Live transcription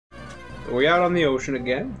We out on the ocean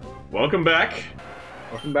again. Welcome back.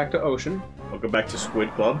 Welcome back to ocean. Welcome back to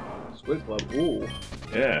Squid Club. Squid Club. Ooh.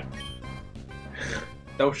 Yeah.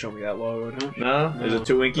 Don't show me that logo, huh? No? Is it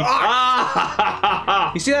too inky?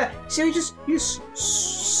 Ah! You see that? See how you just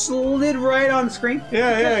slid right on the screen?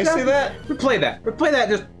 Yeah, you see that? Replay that. Replay that.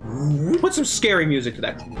 Just put some scary music to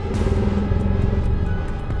that.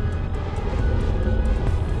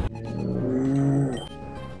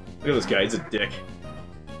 Look at this guy, he's a dick.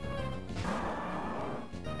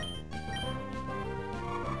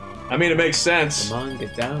 I mean, it makes sense. Come on,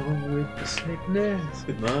 get down with the sickness.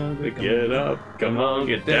 Come on, Get up. Come on,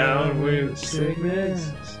 get down with the sickness.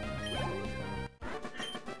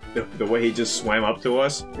 The way he just swam up to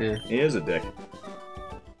us, yeah. He is a dick.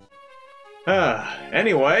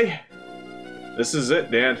 Anyway, this is it,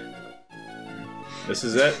 Dan. This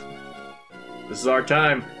is it. This is our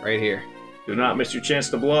time. Right here. Do not miss your chance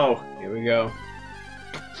to blow. Here we go.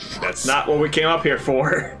 That's not what we came up here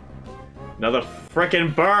for. Another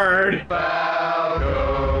frickin' bird.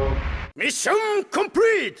 Mission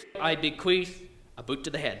complete! I bequeath a boot to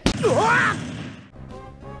the head.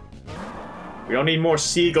 We don't need more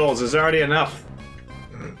seagulls. There's already enough.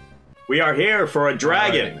 We are here for a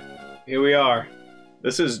dragon. Right. Here we are.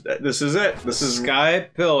 This is it. This is Sky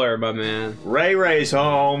Pillar, my man. Ray's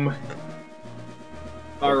home.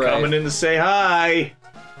 We're coming in to say hi.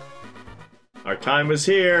 Our time is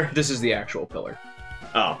here. This is the actual pillar.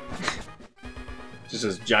 Oh. Just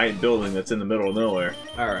this giant building that's in the middle of nowhere.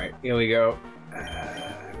 Alright, here we go. I'm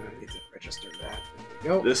gonna need to register that.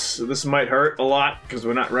 There we go. This might hurt a lot, because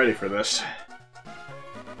we're not ready for this.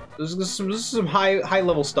 There's some high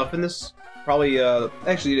level stuff in this. Probably,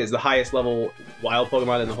 actually it is. The highest level wild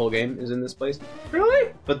Pokemon in the whole game is in this place.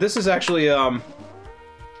 Really? But this is actually,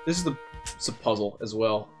 it's a puzzle as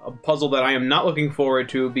well. A puzzle that I am not looking forward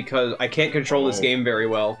to because I can't control this game very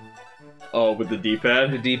well. Oh, with the D-pad?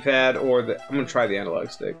 The D-pad or the... I'm gonna try the analog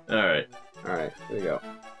stick. Alright. Alright, there we go.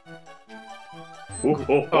 Ooh,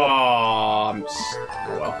 oh, Oh,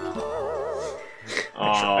 well.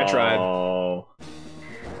 I tried.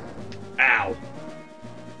 Ow.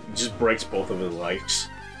 He just breaks both of his legs.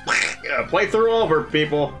 Yeah, playthrough over,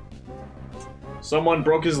 people. Someone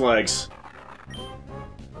broke his legs.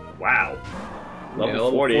 Wow.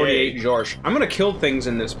 Level 48. George. I'm gonna kill things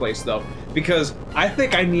in this place, though, because I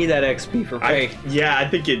think I need that XP for pay. Yeah, I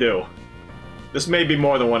think you do. This may be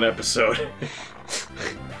more than one episode.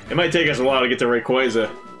 It might take us a while to get to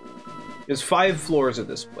Rayquaza. There's 5 floors at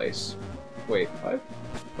this place. Wait, 5?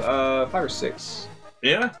 5 or 6.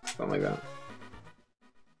 Yeah? Something like that.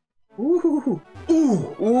 Ooh!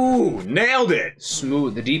 Ooh! Ooh! Nailed it!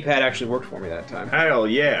 Smooth. The D-pad actually worked for me that time. Hell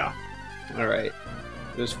yeah. Alright.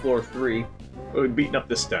 There's floor 3. We're beating up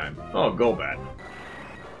this time. Oh, Golbat.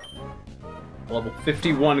 Level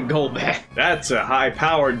 51 Golbat. That's a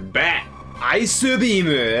high-powered bat. Ice Beam!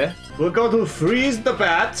 We're going to freeze the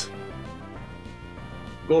bat.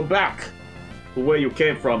 Go back to where you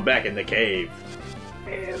came from back in the cave.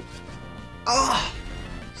 Man. Ah!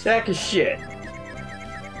 Sack of shit.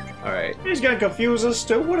 Alright. He's gonna confuse us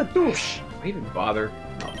too. What a douche. Why even bother?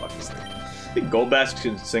 Oh, fuck this thing. I think Golbat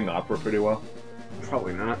can sing opera pretty well.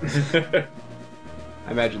 Probably not.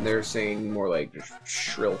 I imagine they're saying more like just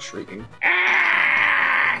shrill shrieking.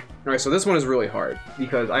 Alright, so this one is really hard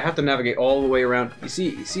because I have to navigate all the way around. You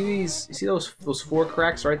see those 4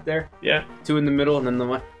 cracks right there? Yeah. 2 in the middle and then the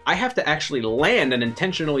one. I have to actually land and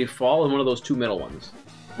intentionally fall in one of those 2 middle ones.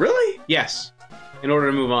 Really? Yes. In order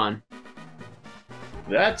to move on.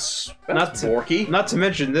 That's not dorky. Not to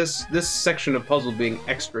mention this section of puzzle being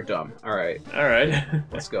extra dumb. Alright. Alright.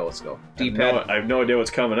 Let's go. D-pad. I have no idea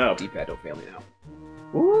what's coming up. D-pad, don't fail me now.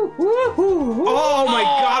 Ooh, ooh, ooh, oh my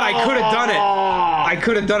god, I could have done it! I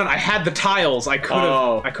could have done it. I had the tiles. I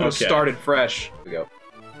could have started fresh. Here we go.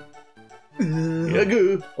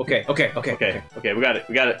 Goo. Okay. We got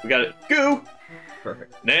it. Goo!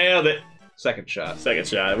 Perfect. Nailed it. Second shot.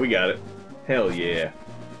 We got it. Hell yeah.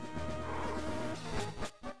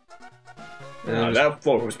 That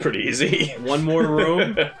floor was pretty easy. One more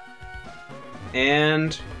room.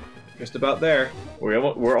 And just about there.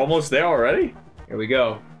 We're almost there already? Here we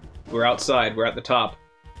go. We're outside. We're at the top.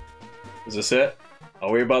 Is this it?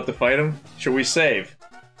 Are we about to fight him? Should we save?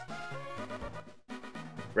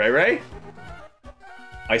 Ray?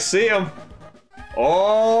 I see him.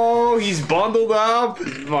 Oh, he's bundled up.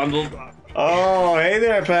 Oh, hey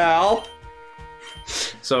there, pal.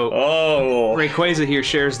 So, Rayquaza here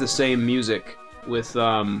shares the same music with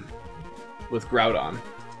Groudon.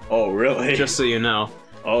 Oh, really? Just so you know.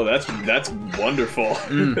 Oh, that's wonderful.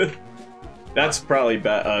 That's probably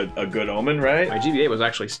a good omen, right? My GBA was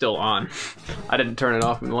actually still on. I didn't turn it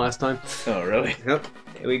off from the last time. Oh, really? Yep.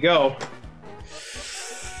 Here we go.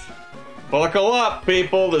 Buckle up,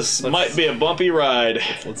 people. This might be a bumpy ride.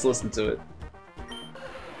 Let's listen to it.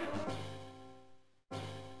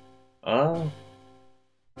 Oh.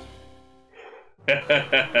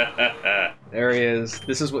 There he is.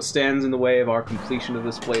 This is what stands in the way of our completion of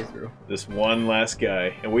this playthrough. This one last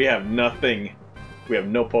guy. And we have nothing. We have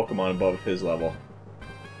no Pokemon above his level.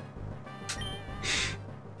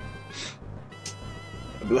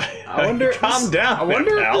 I wonder. Calm down. I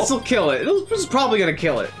wonder there, if this will kill it. This is probably gonna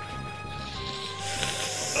kill it.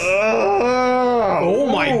 Oh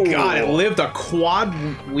my god! It lived a quad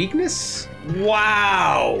weakness.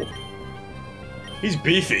 Wow. He's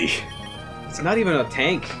beefy. It's not even a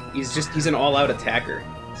tank. He's an all-out attacker.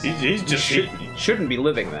 He's just shouldn't be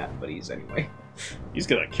living that, but he's anyway. He's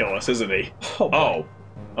gonna kill us, isn't he? Oh.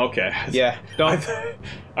 Okay. Yeah. Don't.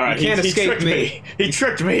 All right. You can't escape tricked me. He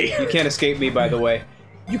tricked me. You can't escape me, by the way.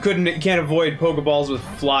 You can't avoid Pokeballs with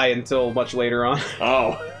Fly until much later on.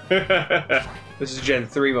 Oh. This is Gen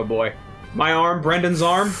 3, my boy. My arm, Brendan's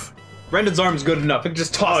arm. Brendan's arm's good enough. It can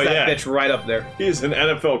just toss that bitch right up there. He's an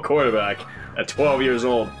NFL quarterback at 12 years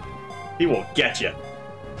old. He will get you.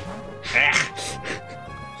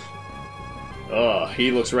 Oh,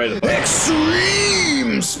 he looks right at that.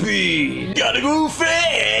 Extreme speed! Gotta go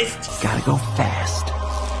fast! Gotta go fast.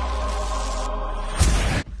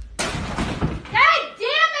 God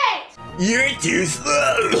damn it! You're too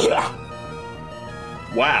slow!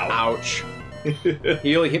 Wow. Ouch.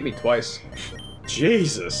 He only hit me twice.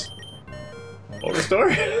 Jesus. Full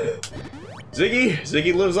restore?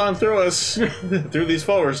 Ziggy lives on through us. Through these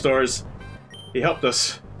full restores. He helped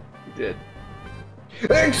us. He did.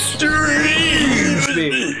 Extreme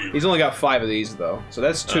speed! He's only got 5 of these, though. So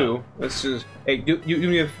that's 2. Let's just... Hey, do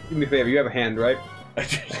me a favor. You have a hand, right?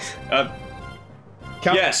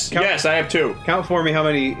 Yes, I have 2. Count for me how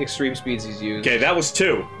many extreme speeds he's used. Okay, that was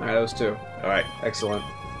 2. Alright, that was 2. Alright. Excellent.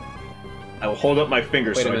 I will hold up my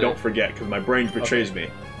fingers Wait so a I minute. don't forget, because my brain betrays me.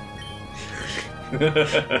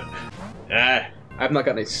 I've not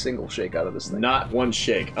gotten a single shake out of this thing. Not one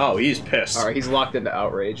shake. Oh, he's pissed. Alright, he's locked into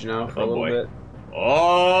Outrage now for a little bit.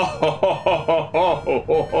 Oh!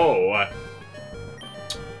 I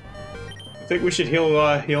think we should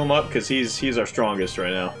heal him up, because he's our strongest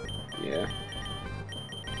right now. Yeah.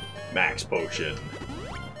 Max potion.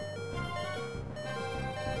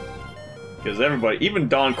 Because everybody, even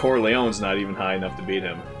Don Corleone's not even high enough to beat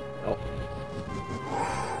him. Oh.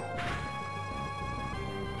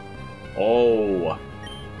 Oh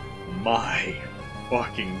my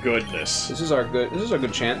fucking goodness! This is our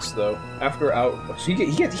good chance though. After out, so he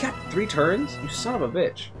got 3 turns. You son of a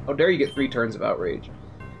bitch! How dare you get 3 turns of Outrage?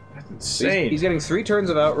 That's insane. He's getting 3 turns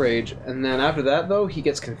of Outrage, and then after that though, he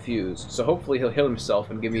gets confused. So hopefully he'll heal himself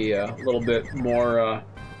and give me a little bit more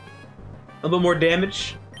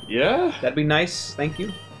damage. Yeah? That'd be nice, thank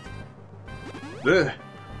you. Ugh.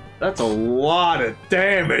 That's a lot of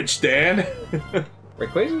damage, Dan.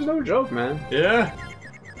 Rayquaza's no joke, man. Yeah?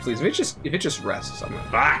 Please, if it just rests, I'm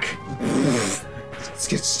gonna... Back!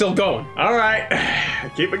 It's still going. Alright.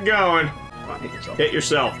 Keep it going. Come on, hit yourself. Hit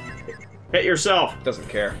yourself. Hit yourself. Doesn't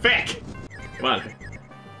care. Fick! Come on.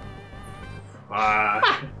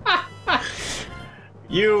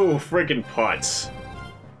 You freaking putz.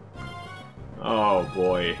 Oh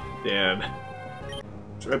boy, Dan.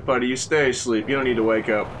 That's right, buddy. You stay asleep. You don't need to wake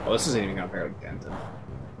up. Oh, this isn't even gonna compare to Denton.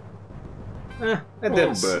 That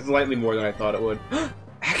little did bit. slightly more than I thought it would.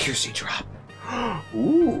 Accuracy drop.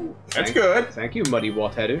 Ooh, that's good. Thank you, Muddy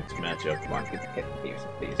Wateru. Matchup. Come on, get please.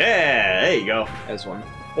 Yeah, there you go. As one.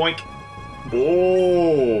 Boink.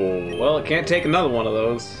 Oh. Well, it can't take another one of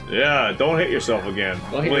those. Yeah, don't hit yourself again.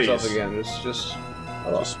 Don't hit please. yourself again. Just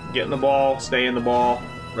Get in the ball. Stay in the ball.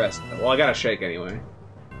 rest. Well, I gotta shake anyway.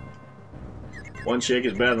 One shake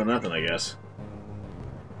is better than nothing, I guess.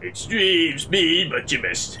 Extreme speed, but you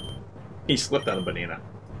missed. He slipped on a banana.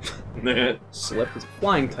 Slip is a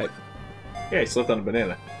flying type. Yeah, he slipped on a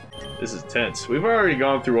banana. This is tense. We've already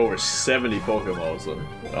gone through over 70 Pokeballs,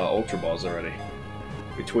 Ultra Balls already.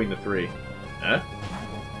 Between the 3. Huh?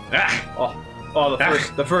 Ah! Oh,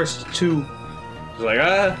 the first 2. It's like,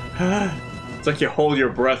 It's like you hold your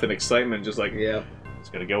breath in excitement, just like, Yeah. It's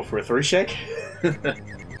gonna go for a 3 shake?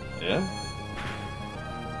 Yeah?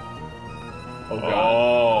 Oh, God.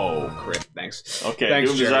 Oh. Crit. Thanks. Okay, Thanks,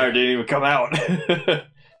 Doom Jerry. Desire didn't even come out.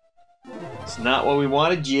 It's not what we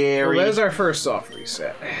wanted, Jerry. Well, there's our first soft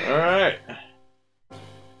reset. Alright.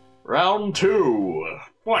 Round 2.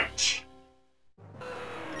 Fight! I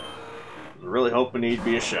was really hoping he'd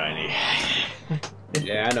be a shiny.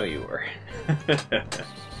 Yeah, I know you were.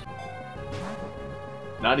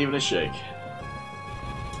 Not even a shake.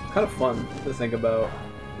 Kind of fun to think about.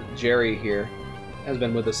 Jerry here has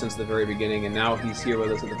been with us since the very beginning, and now he's here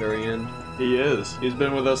with us at the very end. He is. He's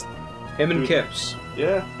been with us. Him and Kips.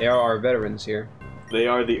 Yeah. They are our veterans here. They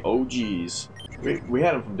are the OGs. We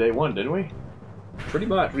had them from day one, didn't we? Pretty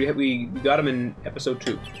much. We got him in episode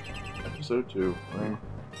 2. Episode 2. Right.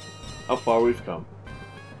 How far we've come.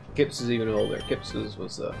 Kips is even older. Kips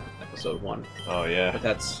was episode 1. Oh, yeah. But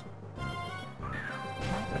that's...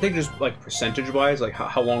 I think just, like, percentage-wise, like,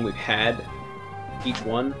 how long we've had each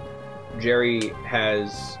one, Jerry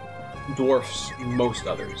has dwarfs most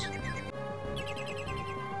others.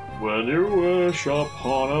 When you wish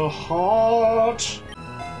upon a heart,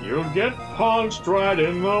 you'll get punched right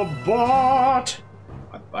in the butt.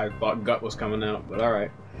 I thought Gut was coming out, but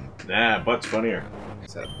alright. Nah, butt's funnier.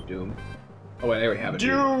 Is that Doom? Oh wait, I already have a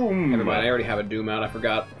Doom! Never mind, I already have a Doom out, I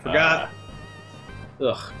forgot.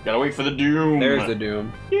 Ugh. Gotta wait for the Doom. There's the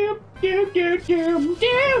Doom. Doom.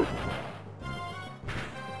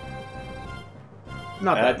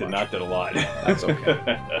 Not that did much. not did a lot. That's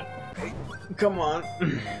okay. Come on.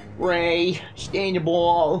 Ray, stay in your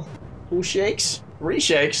ball. Who shakes? Three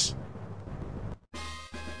shakes.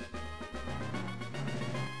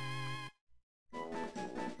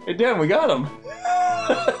 Hey, damn, we got him.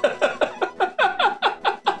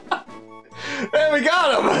 Man, we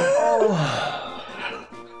got him.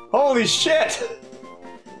 Holy shit.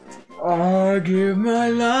 I give my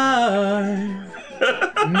life,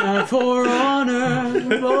 not for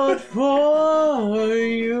honor, but for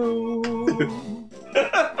you.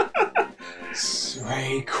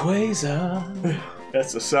 Rayquaza.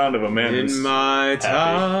 That's the sound of a man who's In my happy.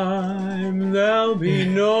 time, there'll be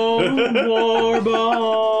no more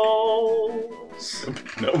balls.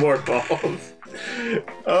 No more balls.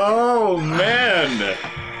 Oh, man.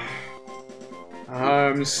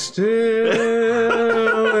 I'm still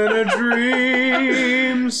in a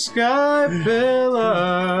dream, sky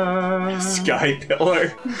pillar. Sky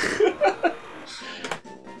Pillar.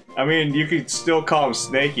 I mean, you could still call him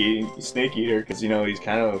Snake Eater, because, you know, he's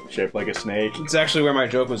kind of shaped like a snake. It's actually where my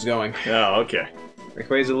joke was going. Oh, okay.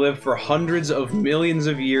 Rayquaza lived for hundreds of millions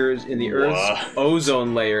of years in the Earth's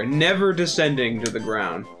ozone layer, never descending to the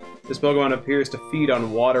ground. This Pokemon appears to feed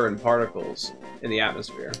on water and particles in the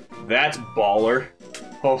atmosphere. That's baller.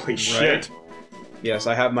 Holy shit. Yes,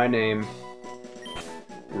 I have my name.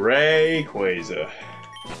 Rayquaza.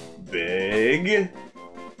 Big.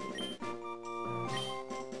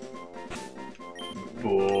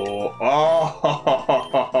 Oh.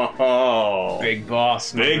 Big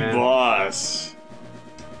Boss, my Big man. Boss.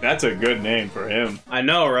 That's a good name for him. I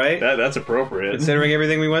know, right? That's appropriate. Considering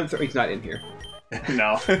everything we went through. He's not in here.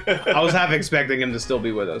 No. I was half expecting him to still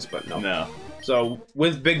be with us, but no. No. So,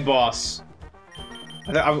 with Big Boss...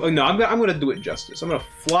 I'm gonna do it justice. I'm gonna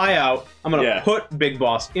fly out. I'm gonna put Big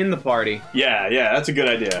Boss in the party. Yeah, that's a good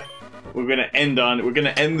idea. We're gonna end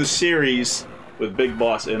the series with Big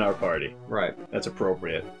Boss in our party. Right. That's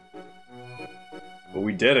appropriate. But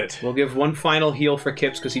we did it. We'll give one final heal for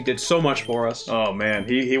Kips because he did so much for us. Oh man,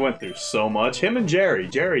 he went through so much. Him and Jerry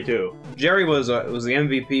too. Jerry was the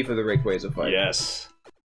MVP for the Rayquaza fight. Yes.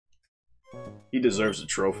 He deserves a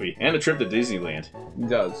trophy and a trip to Disneyland. He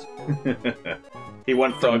does. He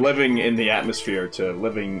went from living in the atmosphere to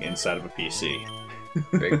living inside of a PC.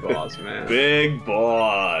 Big Boss, man. Big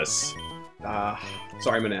Boss.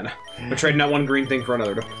 Sorry, Banana. We're trading out one green thing for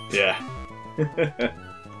another. Yeah.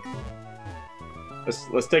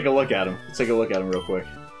 Let's take a look at him. Let's take a look at him real quick.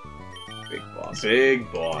 Big Boss. Big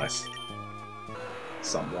Boss.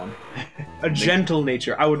 Someone. A gentle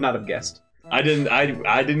nature. I would not have guessed. I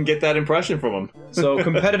didn't get that impression from him. So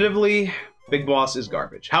competitively, Big Boss is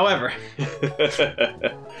garbage. However,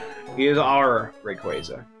 he is our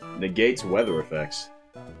Rayquaza. Negates weather effects.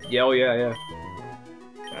 Yeah, oh yeah.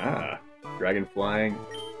 Ah, dragon flying.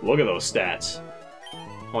 Look at those stats.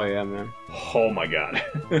 Oh yeah, man. Oh my god.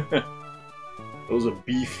 Those are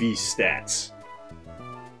beefy stats.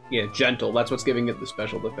 Yeah, gentle. That's what's giving it the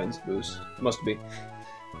special defense boost. Must be.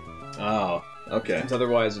 Oh, okay. Since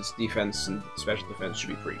otherwise, its defense and special defense should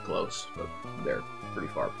be pretty close, but they're pretty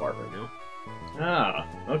far apart right now. Ah,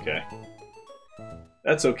 okay.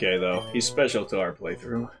 That's okay though. He's special to our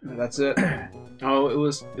playthrough. That's it. Oh, it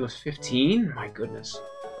was 15? My goodness.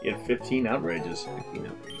 He had 15 outrages. 15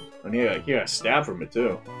 outrages. And he got stabbed from it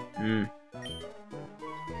too. Mm.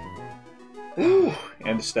 Ooh,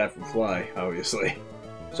 and a stab from Fly, obviously.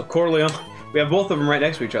 So Corleone, we have both of them right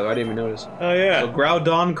next to each other. I didn't even notice. Oh yeah. So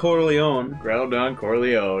Groudon Corleone, Groudon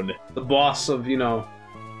Corleone. the boss of, you know,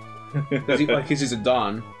 Because he's a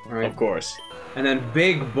Don, right? Of course. And then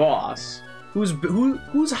Big Boss. Who's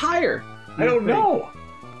higher? I don't know.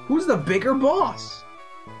 Who's the bigger boss?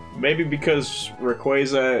 Maybe because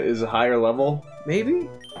Rayquaza is a higher level. Maybe?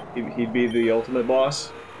 He'd be the ultimate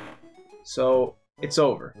boss. So, it's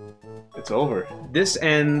over. It's over. This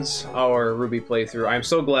ends our Ruby playthrough. I'm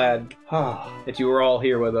so glad that you were all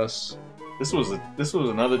here with us. This was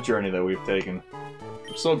another journey that we've taken.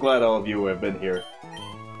 I'm so glad all of you have been here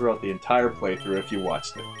throughout the entire playthrough if you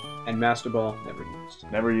watched it. And Master Ball, never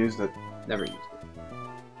used. Never used it. Never used it.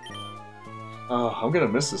 Oh, I'm gonna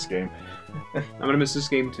miss this game. I'm gonna miss this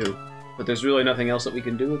game too. But there's really nothing else that we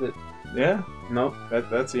can do with it. Yeah. Nope.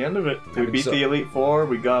 That's the end of it. We beat the Elite Four.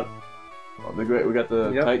 We got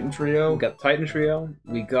the Titan Trio. We got the Titan Trio.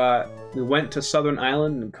 We went to Southern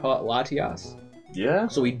Island and caught Latias. Yeah.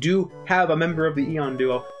 So we do have a member of the Eon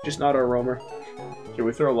duo, just not our roamer. Can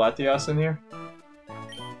we throw Latias in here?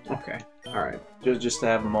 Okay. Alright. Just to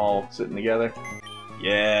have them all sitting together.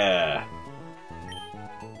 Yeah.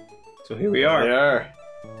 So here we are. They are.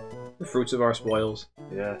 The fruits of our spoils.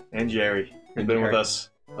 Yeah. And Jerry. He's And been Jerry. with us.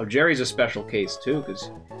 Oh, Jerry's a special case too,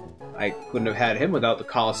 because I couldn't have had him without the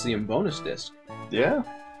Coliseum bonus disc. Yeah.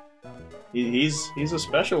 He's a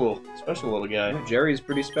special little guy. Yeah, Jerry's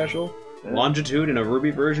pretty special. Yeah. Longitude in a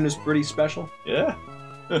Ruby version is pretty special. Yeah.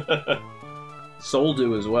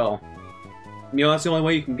 Soldew as well. You know, that's the only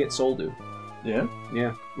way you can get Soldew. Yeah.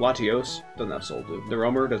 Yeah. Latios doesn't have Soldew. The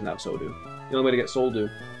Roamer doesn't have Soldew. The only way to get Soldew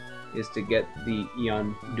is to get the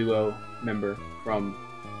Eon Duo member from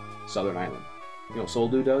Southern Island. You know what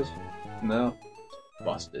Soldew does? No.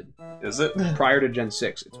 Busted. Is it? Prior to Gen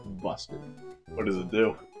 6, it's busted. What does it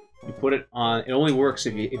do? You put it on... It only works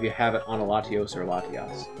if you have it on a Latios or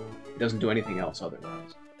Latias. It doesn't do anything else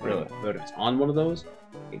otherwise. Really? But if it's on one of those,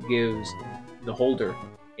 it gives the holder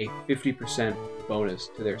a 50% bonus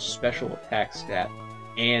to their special attack stat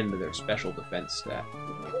and their special defense stat.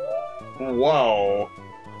 Whoa.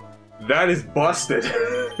 That is busted.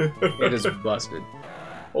 It is busted.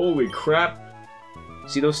 Holy crap.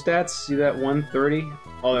 See those stats? See that 130?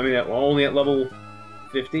 Oh, I mean, only at level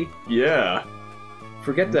 50? Yeah.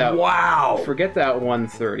 Forget that. Wow. Forget that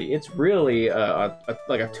 130. It's really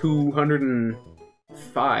like a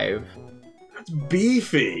 205. That's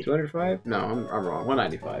beefy. 205? No, I'm wrong.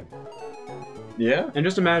 195. Yeah. And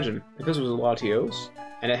just imagine if this was a Latios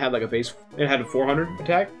and it had like a base. It had a 400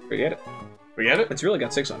 attack. Forget it. Forget it? It's really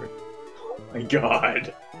got 600. Oh my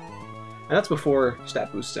god. And that's before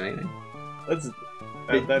stat boosts anything.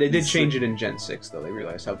 They did change it in Gen 6 though. They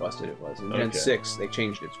realized how busted it was. In Gen 6, they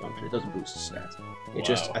changed its function. It doesn't boost the stats. It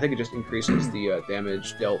I think it just increases the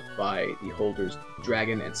damage dealt by the holder's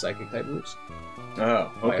dragon and psychic type moves.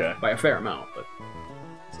 Oh, okay. By a fair amount, but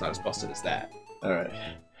it's not as busted as that. All right.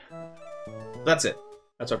 That's it.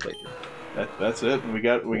 That's our playthrough. That's it. We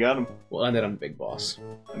got him. We'll end it on Big Boss.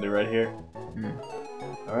 And they're right here. Mm.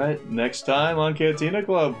 All right. Next time on Cantina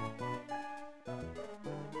Club.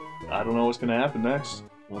 I don't know what's gonna happen next.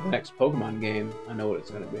 Well, the next Pokemon game, I know what it's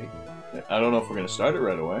gonna be. I don't know if we're gonna start it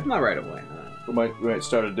right away. Not right away. We might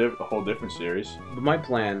start a whole different series. But my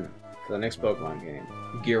plan for the next Pokemon game,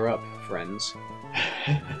 gear up, friends.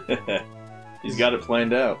 He's got it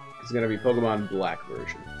planned out. It's gonna be Pokemon Black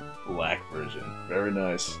version. Black version. Very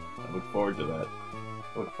nice. I look forward to that.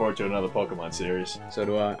 I look forward to another Pokemon series. So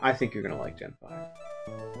do I. I think you're gonna like Gen 5.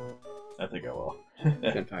 I think I will.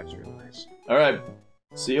 Gen 5's real nice. Alright.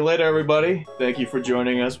 See you later, everybody. Thank you for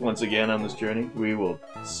joining us once again on this journey. We will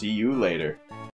see you later.